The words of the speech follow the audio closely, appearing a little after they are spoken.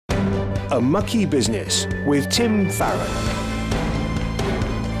A Mucky Business with Tim Farron.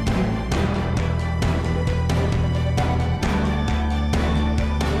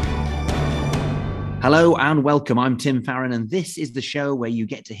 Hello and welcome. I'm Tim Farron, and this is the show where you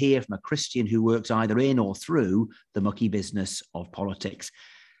get to hear from a Christian who works either in or through the mucky business of politics.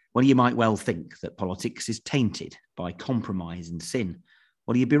 Well, you might well think that politics is tainted by compromise and sin.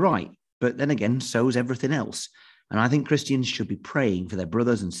 Well, you'd be right, but then again, so's everything else. And I think Christians should be praying for their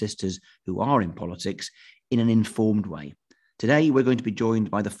brothers and sisters who are in politics in an informed way. Today, we're going to be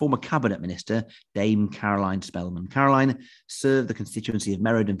joined by the former Cabinet Minister, Dame Caroline Spelman. Caroline served the constituency of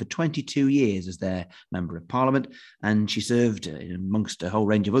Meriden for 22 years as their Member of Parliament, and she served amongst a whole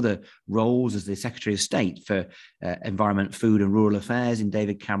range of other roles as the Secretary of State for Environment, Food and Rural Affairs in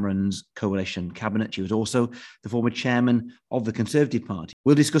David Cameron's coalition cabinet. She was also the former chairman of the Conservative Party.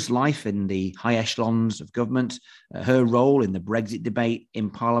 We'll discuss life in the high echelons of government, her role in the Brexit debate in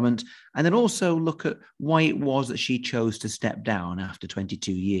Parliament, and then also look at why it was that she chose to step down after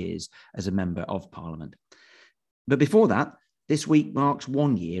 22 years as a Member of Parliament. But before that, this week marks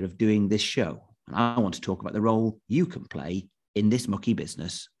 1 year of doing this show, and I want to talk about the role you can play in this mucky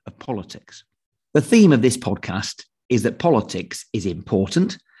business of politics. The theme of this podcast is that politics is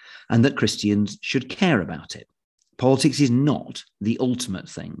important and that Christians should care about it. Politics is not the ultimate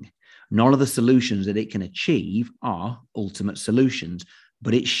thing. None of the solutions that it can achieve are ultimate solutions,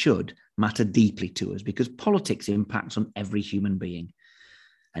 but it should matter deeply to us because politics impacts on every human being.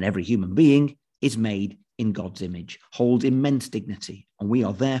 And every human being is made in God's image, holds immense dignity, and we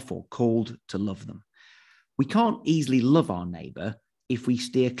are therefore called to love them. We can't easily love our neighbour if we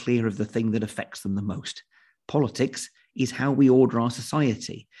steer clear of the thing that affects them the most. Politics is how we order our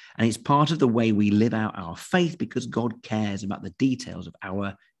society, and it's part of the way we live out our faith because God cares about the details of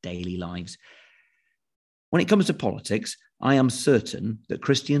our daily lives. When it comes to politics, I am certain that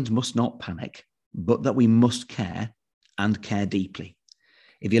Christians must not panic, but that we must care and care deeply.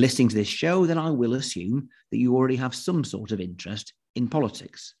 If you're listening to this show, then I will assume that you already have some sort of interest in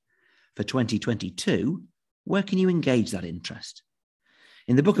politics. For 2022, where can you engage that interest?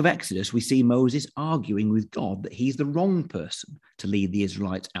 In the book of Exodus, we see Moses arguing with God that he's the wrong person to lead the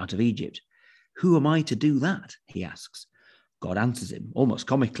Israelites out of Egypt. Who am I to do that? He asks. God answers him, almost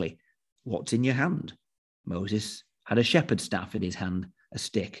comically, what's in your hand? Moses had a shepherd's staff in his hand, a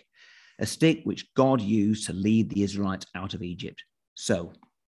stick which God used to lead the Israelites out of Egypt. So,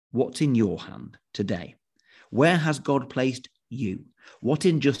 what's in your hand today? Where has God placed you? What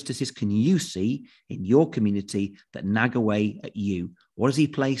injustices can you see in your community that nag away at you? What has he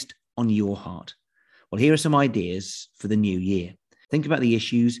placed on your heart? Well, here are some ideas for the new year. Think about the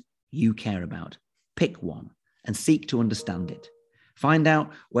issues you care about. Pick one and seek to understand it. Find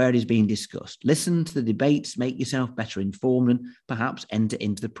out where it is being discussed. Listen to the debates, make yourself better informed, and perhaps enter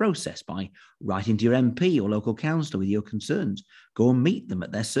into the process by writing to your MP or local councillor with your concerns. Go and meet them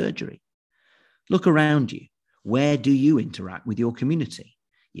at their surgery. Look around you. Where do you interact with your community?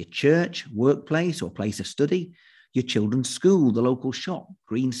 Your church, workplace, or place of study? Your children's school, the local shop,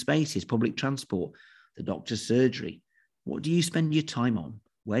 green spaces, public transport, the doctor's surgery. What do you spend your time on?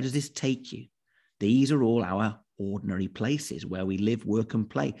 Where does this take you? These are all our ordinary places where we live, work, and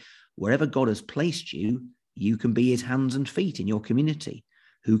play. Wherever God has placed you, you can be his hands and feet in your community.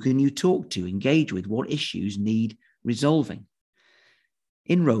 Who can you talk to, engage with? What issues need resolving?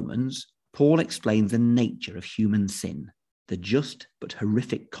 In Romans, Paul explains the nature of human sin, the just but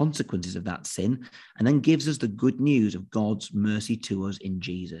horrific consequences of that sin, and then gives us the good news of God's mercy to us in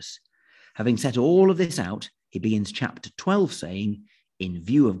Jesus. Having set all of this out, he begins chapter 12 saying, in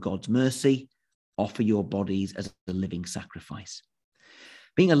view of God's mercy, offer your bodies as a living sacrifice.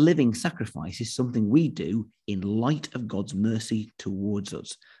 Being a living sacrifice is something we do in light of God's mercy towards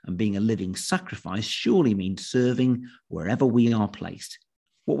us. And being a living sacrifice surely means serving wherever we are placed.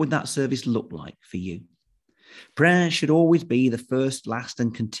 What would that service look like for you? Prayer should always be the first, last,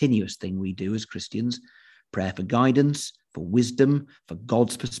 and continuous thing we do as Christians. Prayer for guidance, for wisdom, for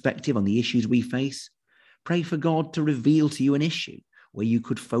God's perspective on the issues we face. Pray for God to reveal to you an issue where you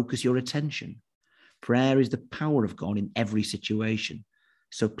could focus your attention. Prayer is the power of God in every situation.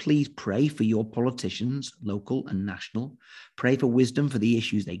 So please pray for your politicians, local and national. Pray for wisdom for the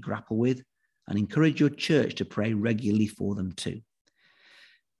issues they grapple with, and encourage your church to pray regularly for them too.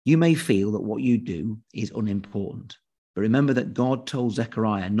 You may feel that what you do is unimportant, but remember that God told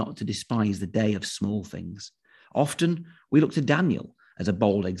Zechariah not to despise the day of small things. Often we look to Daniel as a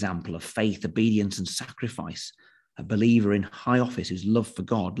bold example of faith, obedience, and sacrifice, a believer in high office whose love for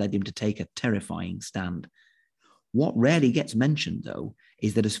God led him to take a terrifying stand. What rarely gets mentioned, though,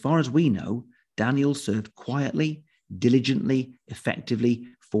 is that as far as we know, Daniel served quietly, diligently, effectively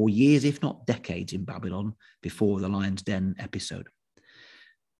for years, if not decades, in Babylon before the Lion's Den episode.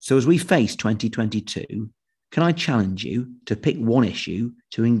 So as we face 2022, can I challenge you to pick one issue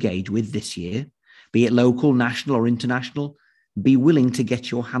to engage with this year, be it local, national, or international? Be willing to get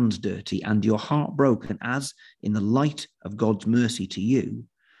your hands dirty and your heart broken as, in the light of God's mercy to you,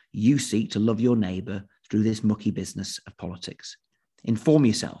 you seek to love your neighbour through this mucky business of politics. Inform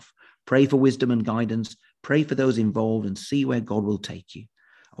yourself, pray for wisdom and guidance, pray for those involved, and see where God will take you.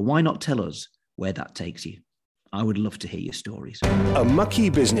 And why not tell us where that takes you? I would love to hear your stories. A Mucky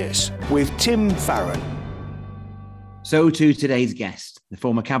Business with Tim Farron. So to today's guest, the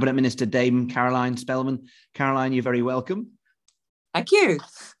former Cabinet Minister, Dame Caroline Spelman. Caroline, you're very welcome. Thank you.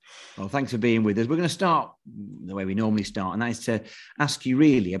 Well, thanks for being with us. We're going to start the way we normally start, and that is to ask you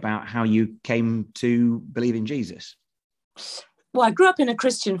really about how you came to believe in Jesus. Well, I grew up in a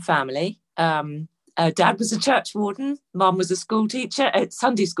Christian family. Dad was a church warden. Mum was a school teacher,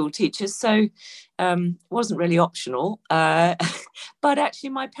 Sunday school teacher, so wasn't really optional. But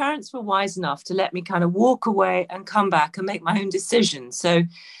actually, my parents were wise enough to let me kind of walk away and come back and make my own decisions. So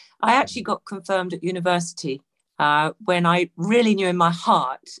I actually got confirmed at university when I really knew in my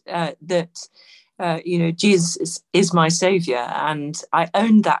heart that Jesus is my saviour, and I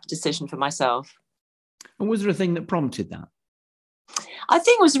owned that decision for myself. And was there a thing that prompted that? I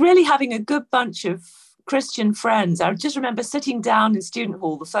think it was really having a good bunch of Christian friends. I just remember sitting down in student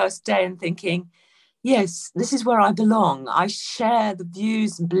hall the first day and thinking, yes, this is where I belong. I share the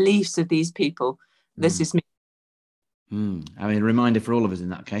views and beliefs of these people. This is me. I mean, a reminder for all of us in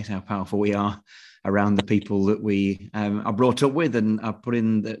that case, how powerful we are around the people that we are brought up with and are put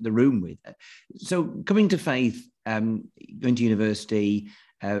in the room with. So coming to faith, going to university,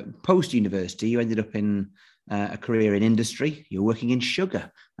 post-university, you ended up in a career in industry. You're working in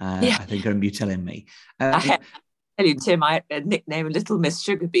sugar, I think I remember you telling me. I tell you, Tim, I had a nickname, Little Miss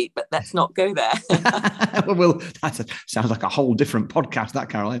Sugarbeet, but let's not go there. Well, sounds like a whole different podcast, that,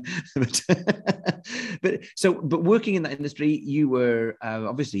 Caroline. but working in that industry, you were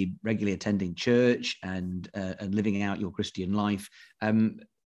obviously regularly attending church and living out your Christian life.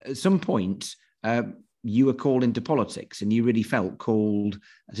 At some point, you were called into politics, and you really felt called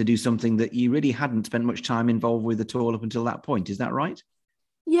to do something that you really hadn't spent much time involved with at all up until that point. Is that right?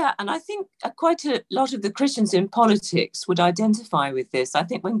 Yeah, and I think quite a lot of the Christians in politics would identify with this. I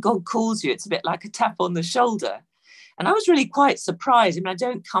think when God calls you, it's a bit like a tap on the shoulder. And I was really quite surprised. I mean, I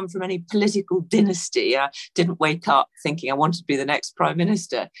don't come from any political dynasty. I didn't wake up thinking I wanted to be the next prime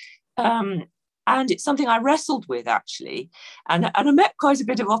minister. And it's something I wrestled with, actually. And I met quite a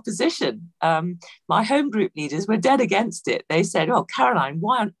bit of opposition. My home group leaders were dead against it. They said, oh, Caroline,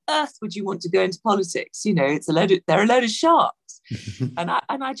 why on earth would you want to go into politics? You know, they're a load of sharks. And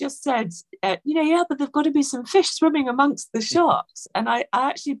I just said, yeah, but there've got to be some fish swimming amongst the sharks. And I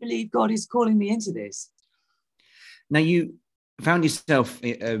actually believe God is calling me into this. Now, you found yourself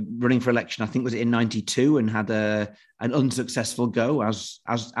running for election, I think, was it in 92, and had an unsuccessful go, as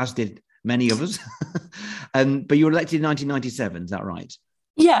did many of us. But you were elected in 1997, is that right?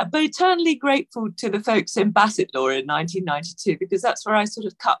 Yeah, but eternally grateful to the folks in Bassetlaw in 1992, because that's where I sort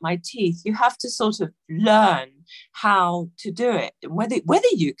of cut my teeth. You have to sort of learn how to do it, and whether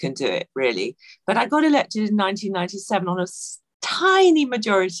you can do it, really. But I got elected in 1997 on a tiny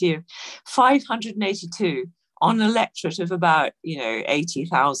majority of 582 on an electorate of about,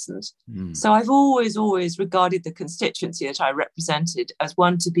 80,000. So I've always regarded the constituency that I represented as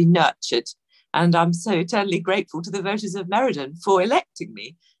one to be nurtured. And I'm so eternally grateful to the voters of Meriden for electing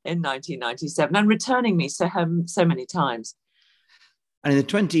me in 1997 and returning me so many times. And in the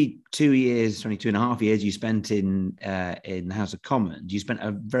 22 and a half years you spent in the House of Commons, you spent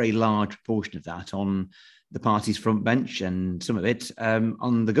a very large proportion of that on the party's front bench, and some of it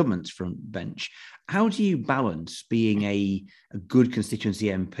on the government's front bench. How do you balance being a good constituency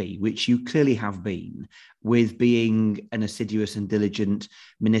MP, which you clearly have been, with being an assiduous and diligent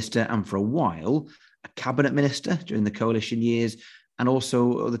minister, and for a while a cabinet minister during the coalition years, and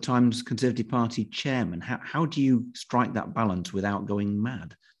also at the times Conservative Party chairman? How do you strike that balance without going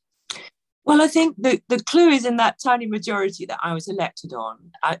mad? Well, I think the clue is in that tiny majority that I was elected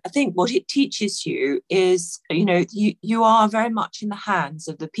on. I think what it teaches you is, you are very much in the hands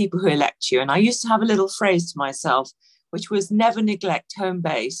of the people who elect you. And I used to have a little phrase to myself, which was never neglect home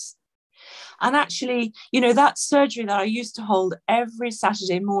base. And actually, that surgery that I used to hold every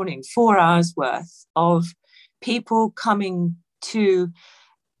Saturday morning, 4 hours worth of people coming to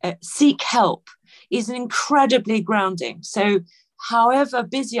seek help, is incredibly grounding. So however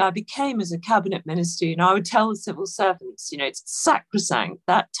busy I became as a cabinet minister, I would tell the civil servants, it's sacrosanct,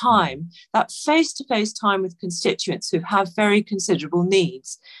 that time, that face-to-face time with constituents who have very considerable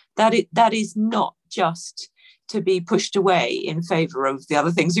needs, that is not just to be pushed away in favour of the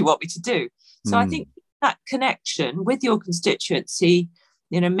other things you want me to do. So I think that connection with your constituency,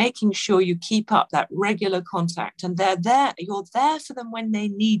 making sure you keep up that regular contact and you're there for them when they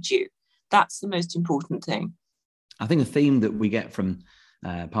need you. That's the most important thing. I think a theme that we get from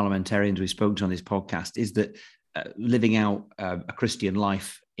parliamentarians we spoke to on this podcast is that living out a Christian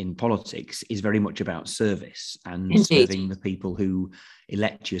life in politics is very much about service and Indeed. Serving the people who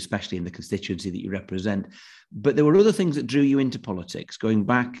elect you, especially in the constituency that you represent. But there were other things that drew you into politics, going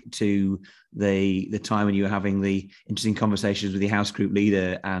back to the time when you were having the interesting conversations with the House Group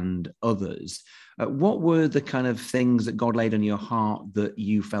Leader and others. What were the kind of things that God laid on your heart that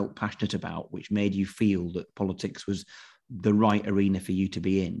you felt passionate about, which made you feel that politics was the right arena for you to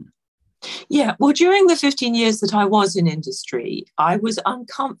be in? Yeah, well, during the 15 years that I was in industry, I was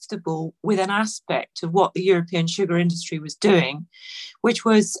uncomfortable with an aspect of what the European sugar industry was doing, which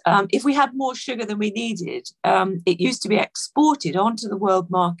was if we had more sugar than we needed, it used to be exported onto the world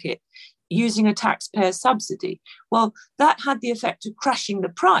market using a taxpayer subsidy. Well, that had the effect of crashing the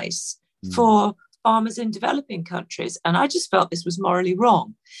price for farmers in developing countries. And I just felt this was morally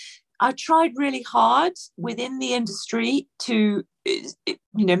wrong. I tried really hard within the industry to,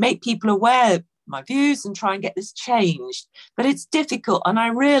 make people aware of my views and try and get this changed. But it's difficult. And I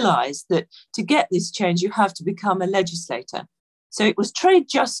realized that to get this change, you have to become a legislator. So it was trade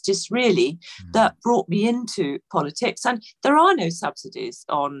justice, really, that brought me into politics. And there are no subsidies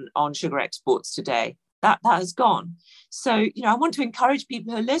on sugar exports today. That has gone. So, I want to encourage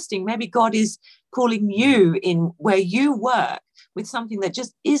people who are listening. Maybe God is calling you in where you work with something that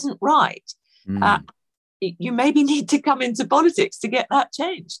just isn't right. You maybe need to come into politics to get that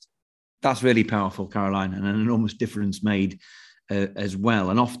changed. That's really powerful, Caroline, and an enormous difference made as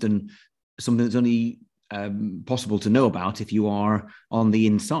well. And often something that's only possible to know about if you are on the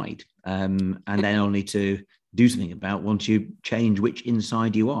inside, and then only to do something about once you change which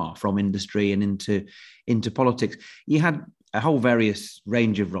inside you are from industry and into politics. You had a whole various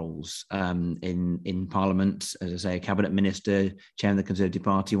range of roles in Parliament, as I say, a cabinet minister, chair of the Conservative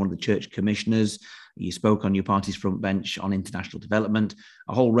Party, one of the church commissioners. You spoke on your party's front bench on international development,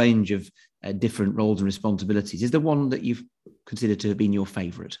 a whole range of different roles and responsibilities. Is there one that you've considered to have been your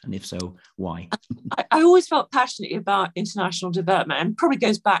favourite? And if so, why? I always felt passionate about international development, and probably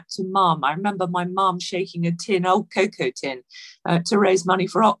goes back to Mum. I remember my mum shaking a tin, old cocoa tin, to raise money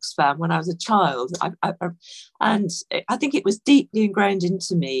for Oxfam when I was a child. And I think it was deeply ingrained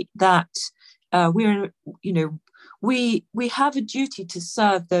into me that we have a duty to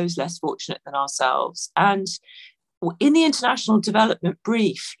serve those less fortunate than ourselves. And in the international development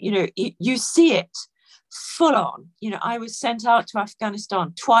brief, you see it full on. I was sent out to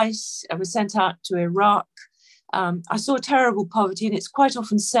Afghanistan twice. I was sent out to Iraq. I saw terrible poverty, and it's quite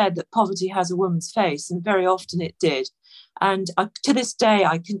often said that poverty has a woman's face, and very often it did. And to this day,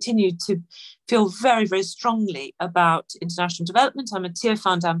 I continue to feel very, very strongly about international development. I'm a Tear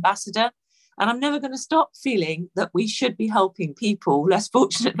Fund ambassador, and I'm never going to stop feeling that we should be helping people less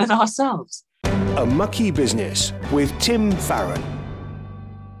fortunate than ourselves. A Mucky Business with Tim Farron.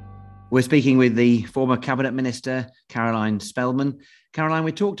 We're speaking with the former Cabinet Minister, Caroline Spelman. Caroline,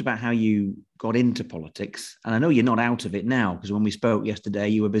 we talked about how you got into politics, and I know you're not out of it now, because when we spoke yesterday,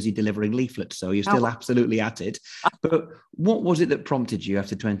 you were busy delivering leaflets, so you're still absolutely at it. But what was it that prompted you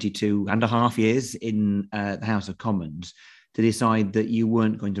after 22 and a half years in the House of Commons to decide that you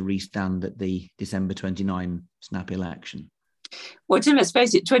weren't going to restand at the December 29 snap election? Well, Tim, let's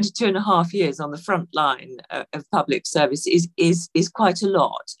face it, 22 and a half years on the front line of public service is quite a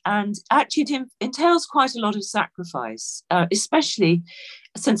lot. And actually, it entails quite a lot of sacrifice, especially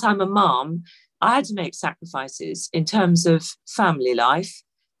since I'm a mum. I had to make sacrifices in terms of family life.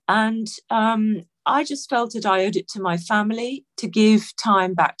 And I just felt that I owed it to my family to give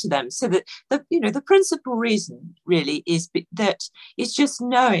time back to them. So that, the principal reason really is that it's just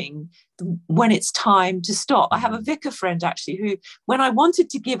knowing when it's time to stop. I have a vicar friend actually who, when I wanted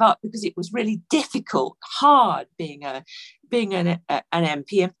to give up because it was really difficult, hard being an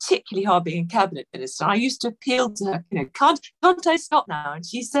MP, and particularly hard being a cabinet minister, I used to appeal to her, can't I stop now? And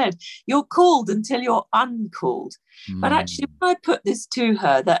she said, you're called until you're uncalled. But actually, when I put this to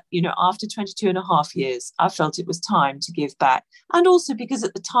her that, after 22 and a half years, I felt it was time to give back. And also because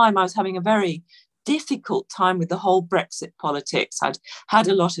at the time I was having a very difficult time with the whole Brexit politics. I'd had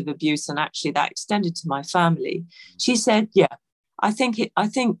a lot of abuse, and actually that extended to my family. She said, yeah, I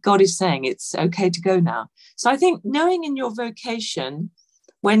think God is saying it's okay to go now. So I think knowing in your vocation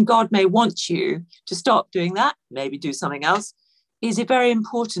when God may want you to stop doing that, maybe do something else, is a very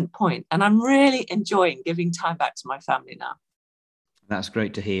important point. And I'm really enjoying giving time back to my family now. That's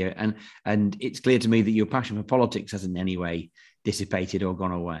great to hear. And it's clear to me that your passion for politics hasn't in any way dissipated or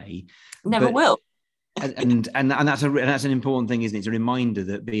gone away. Never will. And that's an important thing, isn't it? It's a reminder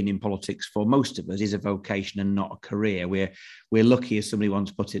that being in politics for most of us is a vocation and not a career. We're lucky, as somebody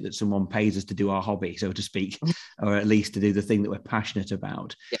once put it, that someone pays us to do our hobby, so to speak, or at least to do the thing that we're passionate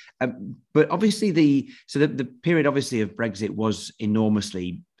about. Yeah. But obviously, the period obviously of Brexit was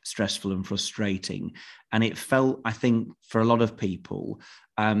enormously stressful and frustrating, and it felt, I think, for a lot of people,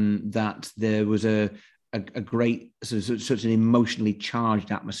 that there was a great such an emotionally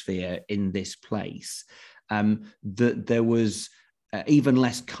charged atmosphere in this place, that there was even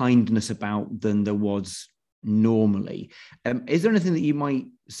less kindness about than there was normally. Is there anything that you might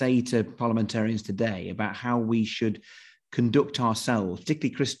say to parliamentarians today about how we should conduct ourselves,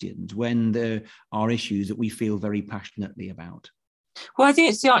 particularly Christians, when there are issues that we feel very passionately about? Well, I think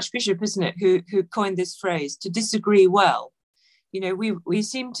it's the Archbishop, isn't it, who coined this phrase, to disagree well. You know, we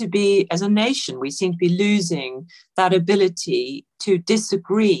seem to be, as a nation, we seem to be losing that ability to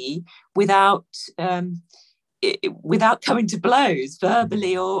disagree without coming to blows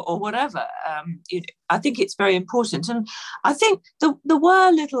verbally or whatever. I think it's very important. And I think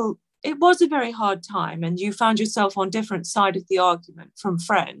it was a very hard time, and you found yourself on different side of the argument from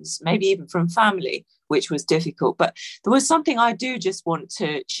friends, maybe even from family, which was difficult. But there was something I do just want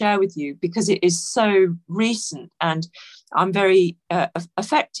to share with you, because it is so recent and I'm very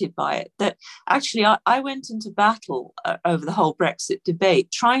affected by it, that actually I went into battle over the whole Brexit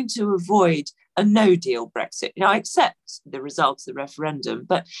debate, trying to avoid a no-deal Brexit. You know, I accept the results of the referendum,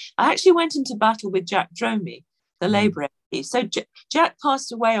 but I actually went into battle with Jack Dromey, the Labour MP. So Jack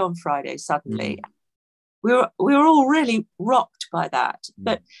passed away on Friday suddenly. We were all really rocked by that.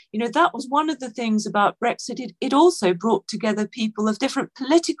 But, you know, that was one of the things about Brexit. It also brought together people of different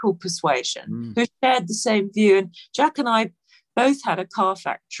political persuasion who shared the same view. And Jack and I both had a car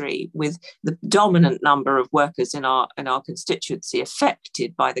factory with the dominant number of workers in our constituency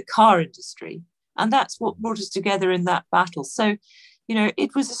affected by the car industry. And that's what brought us together in that battle. So, you know,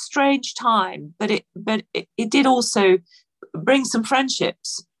 it was a strange time, but it did also bring some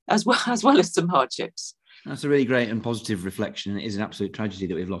friendships as well as some hardships. That's a really great and positive reflection. It is an absolute tragedy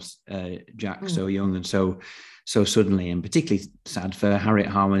that we've lost Jack so young and so suddenly, and particularly sad for Harriet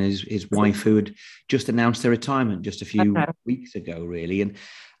Harman, his wife, who had just announced their retirement just a few weeks ago, really. And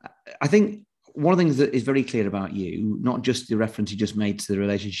I think one of the things that is very clear about you, not just the reference you just made to the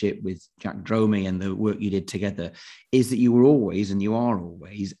relationship with Jack Dromey and the work you did together, is that you were always, and you are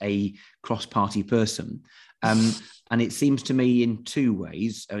always, a cross-party person. And it seems to me in two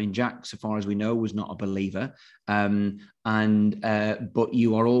ways. I mean, Jack, so far as we know, was not a believer, but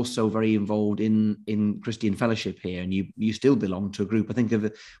you are also very involved in Christian fellowship here, and you still belong to a group. I think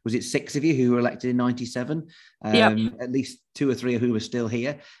was it 6 of you who were elected in '97? At least 2 or 3 of who are still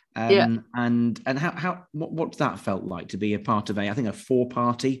here. And what's that felt like to be a part of I think a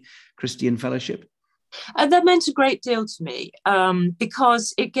 4-party Christian fellowship? That meant a great deal to me,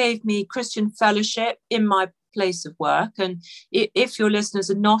 because it gave me Christian fellowship in my place of work. And if your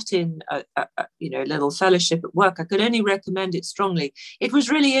listeners are not in a little fellowship at work, I could only recommend it strongly. It was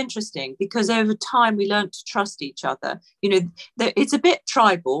really interesting because over time we learned to trust each other. You know, it's a bit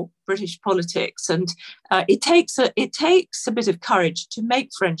tribal, British politics, and it takes a bit of courage to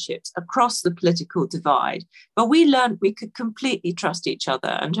make friendships across the political divide. But we learned we could completely trust each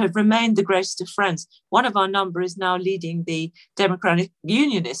other and have remained the greatest of friends. One of our number is now leading the Democratic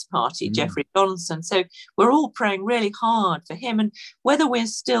Unionist Party, Geoffrey Donaldson. So we're all praying really hard for him. And whether we're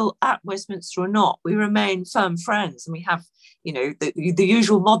still at Westminster or not, we remain firm friends. And we have, you know, the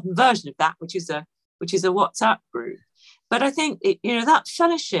usual modern version of that, which is a WhatsApp group. But I think that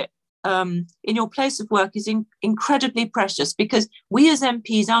fellowship in your place of work is incredibly precious, because we as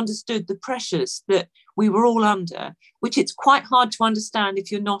MPs understood the pressures that we were all under, which it's quite hard to understand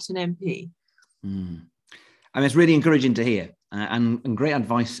if you're not an MP. I mean, it's really encouraging to hear, and great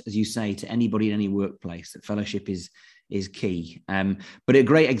advice, as you say, to anybody in any workplace, that fellowship is key. But a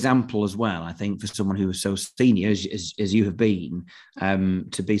great example as well, I think, for someone who is so senior as you have been,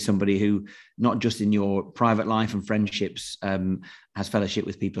 to be somebody who, not just in your private life and friendships, has fellowship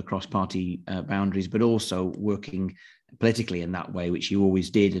with people across party boundaries, but also working politically in that way, which you always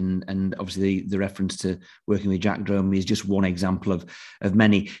did. And obviously the reference to working with Jack Dromey is just one example of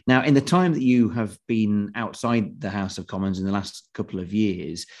many. Now, in the time that you have been outside the House of Commons in the last couple of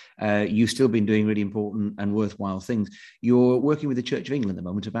years, you've still been doing really important and worthwhile things. You're working with the Church of England at the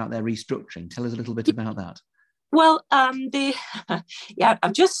moment about their restructuring. Tell us a little bit about that. Well,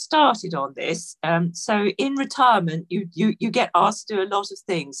 I've just started on this. So in retirement, you get asked to do a lot of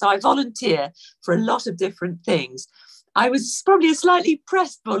things. So I volunteer for a lot of different things. I was probably a slightly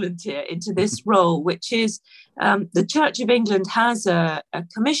pressed volunteer into this role, which is the Church of England has a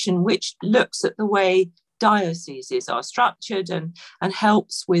commission which looks at the way dioceses are structured and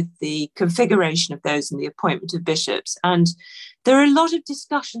helps with the configuration of those and the appointment of bishops. And there are a lot of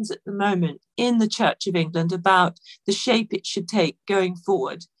discussions at the moment in the Church of England about the shape it should take going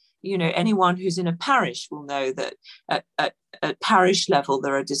forward. You know, anyone who's in a parish will know that at parish level,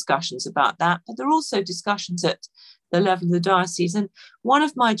 there are discussions about that, but there are also discussions at the level of the diocese. And one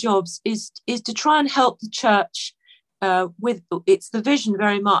of my jobs is to try and help the church with, it's the vision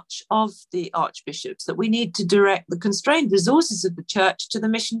very much of the archbishops that we need to direct the constrained resources of the church to the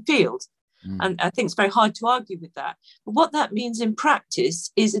mission field. And I think it's very hard to argue with that. But what that means in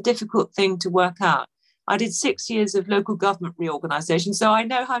practice is a difficult thing to work out. I did 6 years of local government reorganisation, so I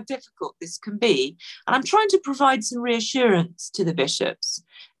know how difficult this can be. And I'm trying to provide some reassurance to the bishops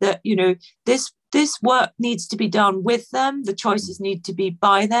that, you know, this work needs to be done with them, the choices need to be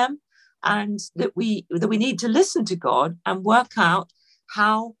by them, and that we need to listen to God and work out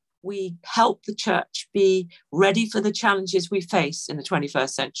how we help the church be ready for the challenges we face in the 21st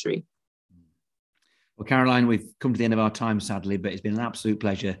century. Well, Caroline, we've come to the end of our time, sadly, but it's been an absolute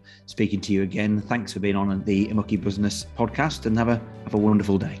pleasure speaking to you again. Thanks for being on the Mucky Business podcast, and have a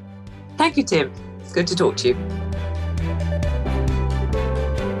wonderful day. Thank you, Tim. It's good to talk to you.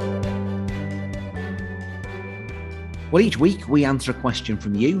 Well, each week we answer a question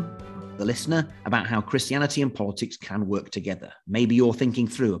from you, the listener, about how Christianity and politics can work together. Maybe you're thinking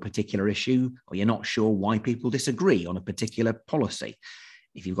through a particular issue, or you're not sure why people disagree on a particular policy.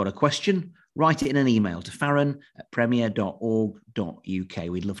 If you've got a question, write it in an email to farron@premier.org.uk.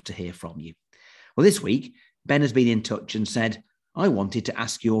 We'd love to hear from you. Well, this week, Ben has been in touch and said, I wanted to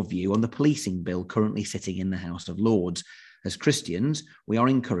ask your view on the policing bill currently sitting in the House of Lords. As Christians, we are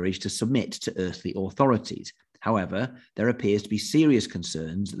encouraged to submit to earthly authorities. However, there appears to be serious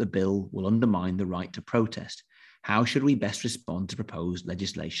concerns that the bill will undermine the right to protest. How should we best respond to proposed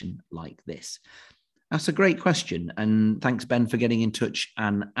legislation like this? That's a great question. And thanks, Ben, for getting in touch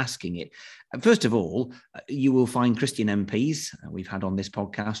and asking it. First of all, you will find Christian MPs we've had on this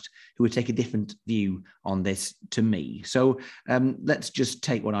podcast who would take a different view on this to me. So let's just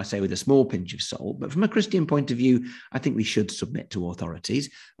take what I say with a small pinch of salt. But from a Christian point of view, I think we should submit to authorities.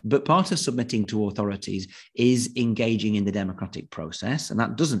 But part of submitting to authorities is engaging in the democratic process. And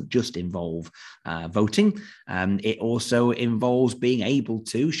that doesn't just involve voting. It also involves being able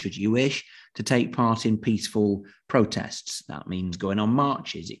to, should you wish, to take part in peaceful protests. That means going on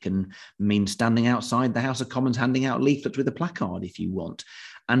marches. It can mean standing outside the House of Commons handing out leaflets with a placard if you want.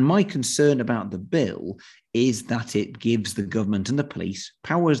 And my concern about the bill is that it gives the government and the police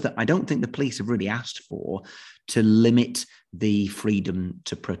powers that I don't think the police have really asked for, to limit the freedom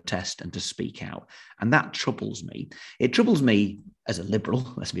to protest and to speak out. And that troubles me. It troubles me as a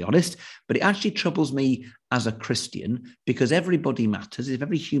liberal, let's be honest, but it actually troubles me as a Christian, because everybody matters. If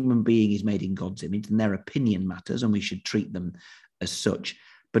every human being is made in God's image, then their opinion matters, and we should treat them as such.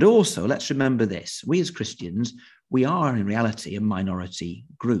 But also, let's remember this. We as Christians, we are in reality a minority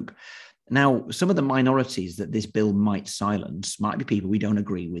group. Now, some of the minorities that this bill might silence might be people we don't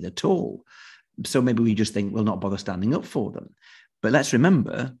agree with at all. So maybe we just think we'll not bother standing up for them. But let's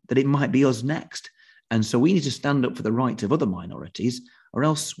remember that it might be us next. And so we need to stand up for the rights of other minorities, or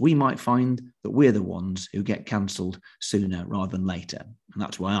else we might find that we're the ones who get cancelled sooner rather than later. And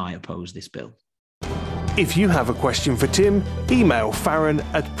that's why I oppose this bill. If you have a question for Tim, email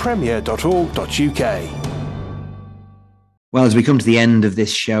farron@premier.org.uk. Well, as we come to the end of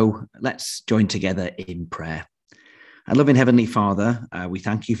this show, let's join together in prayer. Our loving Heavenly Father, we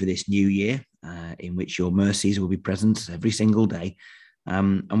thank you for this new year in which your mercies will be present every single day.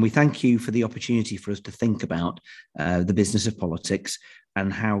 And we thank you for the opportunity for us to think about the business of politics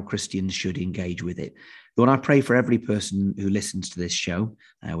and how Christians should engage with it. Lord, I pray for every person who listens to this show,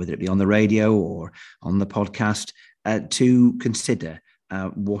 whether it be on the radio or on the podcast, to consider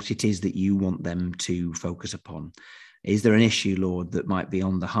what it is that you want them to focus upon. Is there an issue, Lord, that might be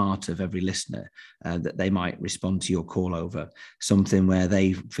on the heart of every listener that they might respond to your call over? Something where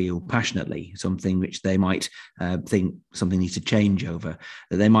they feel passionately, something which they might think something needs to change over,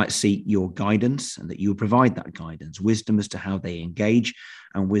 that they might seek your guidance and that you will provide that guidance, wisdom as to how they engage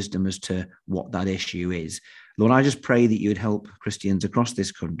and wisdom as to what that issue is. Lord, I just pray that you would help Christians across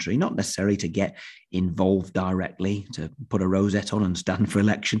this country, not necessarily to get involved directly, to put a rosette on and stand for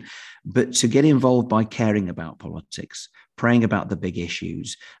election, but to get involved by caring about politics, praying about the big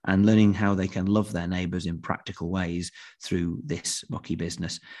issues and learning how they can love their neighbours in practical ways through this mucky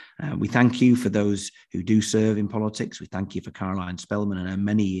business. We thank you for those who do serve in politics. We thank you for Caroline Spelman and her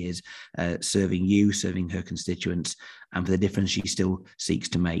many years serving you, serving her constituents, and for the difference she still seeks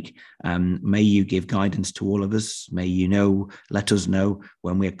to make. May you give guidance to all of us. May you let us know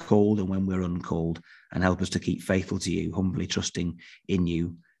when we're called and when we're uncalled, and help us to keep faithful to you, humbly trusting in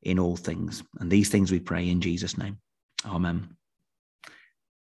you in all things. And these things we pray in Jesus' name. Amen.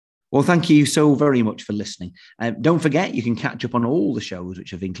 Well, thank you so very much for listening. Don't forget, you can catch up on all the shows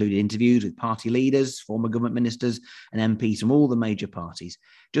which have included interviews with party leaders, former government ministers and MPs from all the major parties.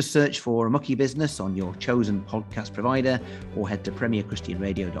 Just search for A Mucky Business on your chosen podcast provider or head to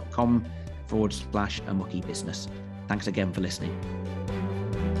premierchristianradio.com/A Mucky Business. Thanks again for listening.